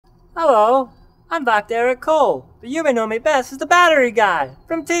Hello, I'm Dr. Eric Cole, but you may know me best as the battery guy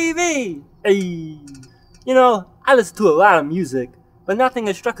from TV. Hey. You know, I listen to a lot of music, but nothing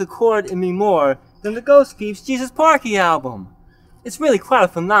has struck a chord in me more than the Ghost Peeps Jesus Porky album. It's really quite a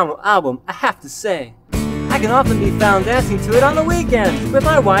phenomenal album, I have to say. I can often be found dancing to it on the weekends with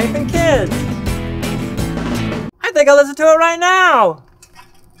my wife and kids. I think I'll listen to it right now.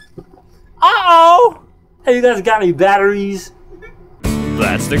 Uh-oh! Hey, you guys got any batteries?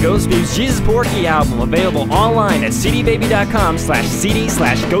 That's the Ghost Peeps Jesus Porky album, available online at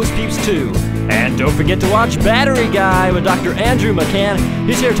cdbaby.com/cd/ghostpeeps2. And don't forget to watch Battery Guy with Dr. Andrew McCann.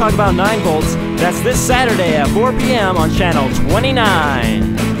 He's here to talk about 9 volts. That's this Saturday at 4 p.m. on channel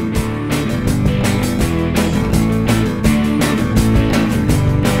 29.